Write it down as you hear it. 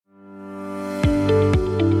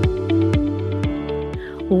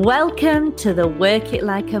Welcome to the Work It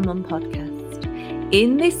Like a Mum podcast.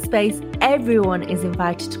 In this space, everyone is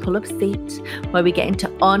invited to pull up a seat where we get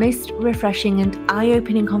into honest, refreshing and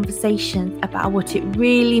eye-opening conversations about what it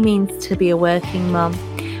really means to be a working mum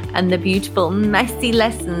and the beautiful, messy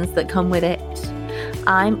lessons that come with it.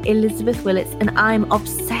 I'm Elizabeth Willits and I'm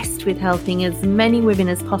obsessed with helping as many women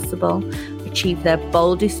as possible achieve their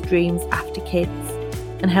boldest dreams after kids,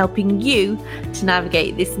 and helping you to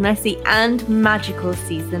navigate this messy and magical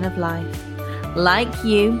season of life. Like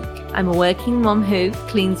you, I'm a working mum who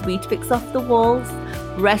cleans Weetabix off the walls,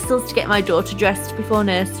 wrestles to get my daughter dressed before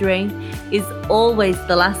nursery, is always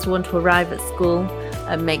the last one to arrive at school,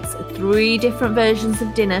 and makes 3 different versions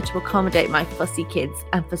of dinner to accommodate my fussy kids.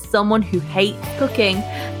 And for someone who hates cooking,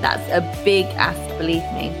 that's a big ask, believe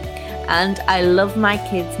me. And I love my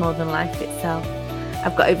kids more than life itself.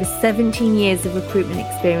 I've got over 17 years of recruitment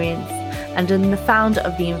experience and I'm the founder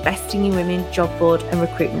of the Investing in Women job board and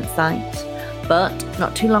recruitment site. But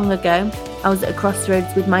not too long ago, I was at a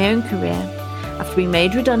crossroads with my own career. After being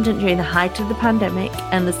made redundant during the height of the pandemic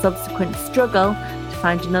and the subsequent struggle to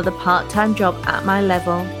find another part-time job at my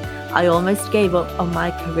level, I almost gave up on my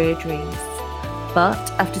career dreams.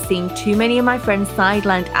 But after seeing too many of my friends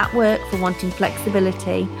sidelined at work for wanting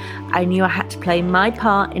flexibility, I knew I had to play my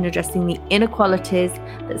part in addressing the inequalities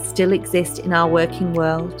that still exist in our working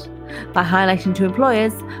world by highlighting to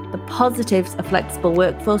employers the positives a flexible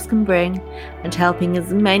workforce can bring and helping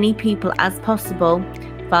as many people as possible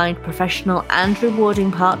find professional and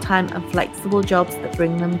rewarding part-time and flexible jobs that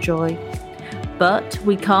bring them joy. But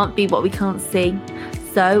we can't be what we can't see.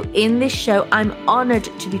 So in this show, I'm honoured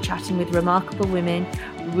to be chatting with remarkable women,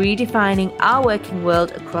 redefining our working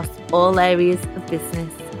world across all areas of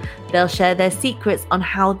business. They'll share their secrets on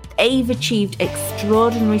how they've achieved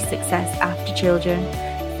extraordinary success after children,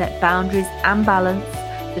 set boundaries and balance,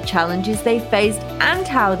 the challenges they've faced and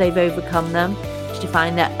how they've overcome them to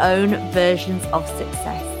define their own versions of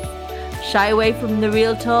success. Shy away from the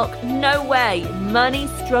real talk? No way! Money,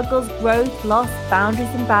 struggles, growth, loss, boundaries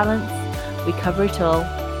and balance. We cover it all.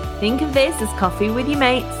 Think of this as coffee with your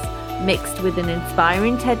mates, mixed with an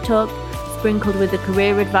inspiring TED Talk, sprinkled with the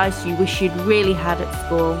career advice you wish you'd really had at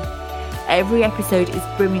school. Every episode is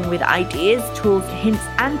brimming with ideas, tools, hints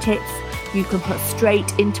and tips you can put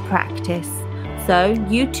straight into practice, so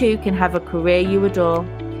you too can have a career you adore.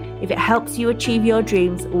 If it helps you achieve your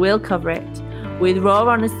dreams, we'll cover it with raw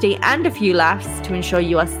honesty and a few laughs to ensure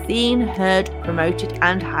you are seen, heard, promoted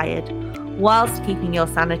and hired, whilst keeping your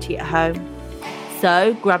sanity at home.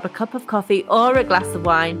 So grab a cup of coffee or a glass of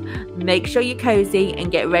wine, make sure you're cozy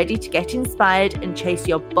and get ready to get inspired and chase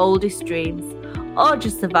your boldest dreams, or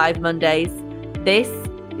just survive Mondays. This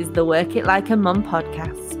is the Work It Like a Mum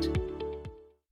podcast.